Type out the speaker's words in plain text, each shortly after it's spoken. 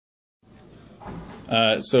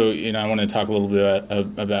So, I want to talk a little bit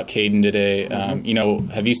about Caden today.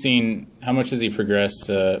 Have you seen how much has he progressed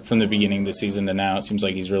from the beginning of the season to now? It seems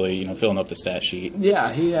like he's really, filling up the stat sheet.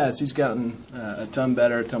 Yeah, he has. He's gotten a ton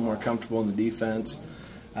better, a ton more comfortable in the defense.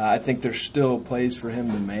 I think there's still plays for him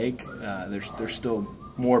to make. There's still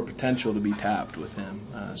more potential to be tapped with him.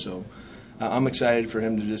 So I'm excited for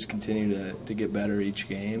him to just continue to get better each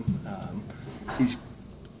game. He's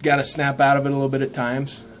got to snap out of it a little bit at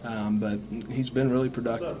times. But he's been really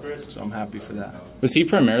productive, so I'm happy for that. Was he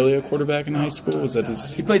primarily a quarterback in high school? Was that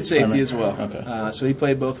his? He played safety as well. Okay. So he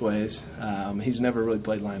played both ways. He's never really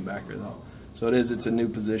played linebacker though, so it's a new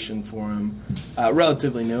position for him.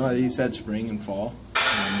 Relatively new. He's had spring and fall,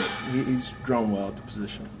 but he's grown well at the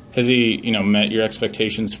position. Has he, met your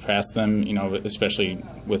expectations, surpassed them? Especially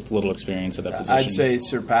with little experience at that position. I'd say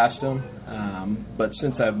surpassed them, but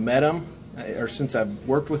since I've met him, or since I've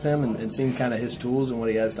worked with him and seen kind of his tools and what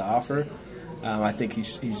he has to offer, I think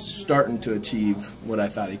he's starting to achieve what I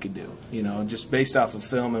thought he could do. Just based off of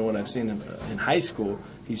film and what I've seen in high school,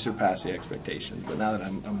 he surpassed the expectations. But now that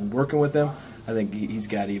I'm working with him, I think he's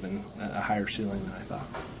got even a higher ceiling than I thought.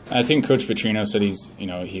 I think Coach Petrino said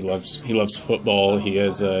he loves football. He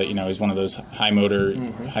is he's one of those high motor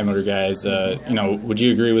guys. Would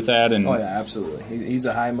you agree with that? Oh yeah, absolutely. He's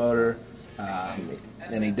a high motor.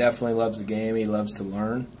 And he definitely loves the game. He loves to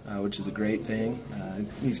learn, which is a great thing.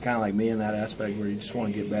 He's kind of like me in that aspect where you just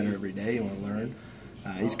want to get better every day. You want to learn.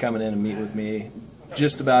 He's coming in and meet with me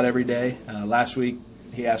just about every day. Last week,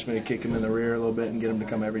 he asked me to kick him in the rear a little bit and get him to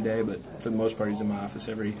come every day, but for the most part, he's in my office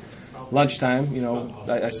every lunchtime.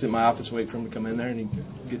 I sit in my office and wait for him to come in there, and he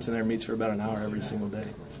gets in there and meets for about an hour every single day.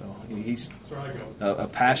 So he's a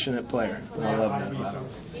passionate player. I love that about him.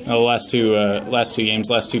 The last two games,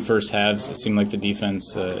 last two first halves, it seemed like the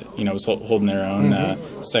defense, was holding their own.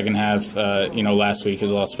 Second half, last week was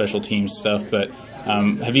a lot of special teams stuff. But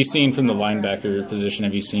have you seen from the linebacker position?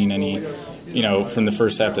 Have you seen any, from the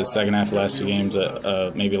first half to the second half of the last two games,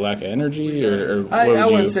 maybe a lack of energy, or what I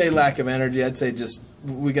wouldn't say lack of energy. I'd say just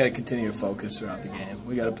we got to continue to focus throughout the game.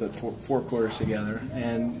 We got to put four quarters together.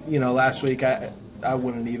 And last week I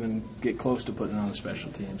wouldn't even get close to putting on the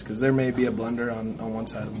special teams because there may be a blunder on one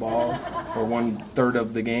side of the ball or 1/3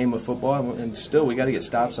 of the game of football, and still we got to get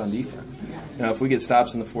stops on defense. If we get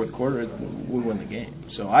stops in the fourth quarter, we win the game.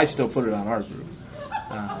 So I still put it on our group,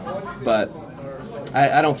 but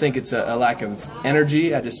I don't think it's a lack of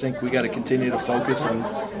energy. I just think we got to continue to focus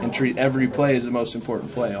and treat every play as the most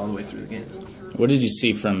important play all the way through the game. What did you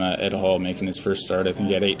see from Ed Hall making his first start? I think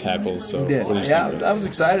he had 8 tackles. So he did. I was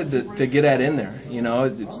excited to get Ed in there.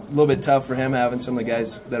 It's a little bit tough for him having some of the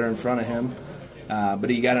guys that are in front of him. But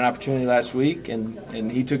he got an opportunity last week, and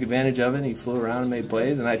he took advantage of it. And he flew around and made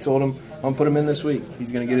plays. And I told him, I'm going to put him in this week.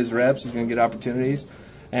 He's going to get his reps. He's going to get opportunities.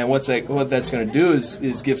 And what that's going to do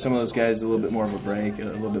is give some of those guys a little bit more of a break, a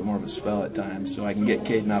little bit more of a spell at times. So I can get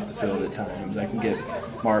Caden off the field at times. I can get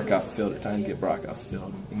Mark off the field at times, get Brock off the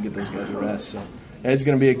field, and get those guys a rest. So Ed's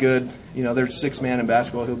going to be a good, there's 6 man in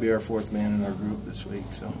basketball. He'll be our 4th man in our group this week.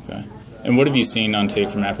 So. Okay. And what have you seen on tape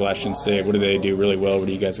from Appalachian State? What do they do really well? What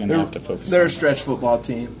are you guys going to have to focus on? They're a stretch football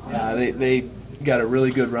team. They got a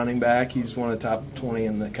really good running back. He's one of the top 20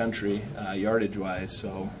 in the country yardage-wise.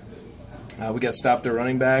 So we got to stop their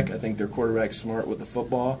running back. I think their quarterback's smart with the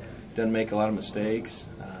football. Doesn't make a lot of mistakes.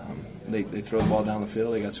 They throw the ball down the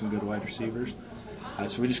field. They got some good wide receivers.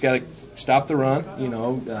 So we just got to stop the run,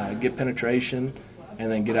 get penetration,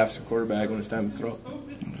 and then get after the quarterback when it's time to throw.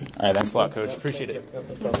 All right, thanks a lot, Coach. Appreciate it. All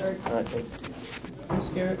right, thanks. Thanks,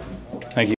 Garrett.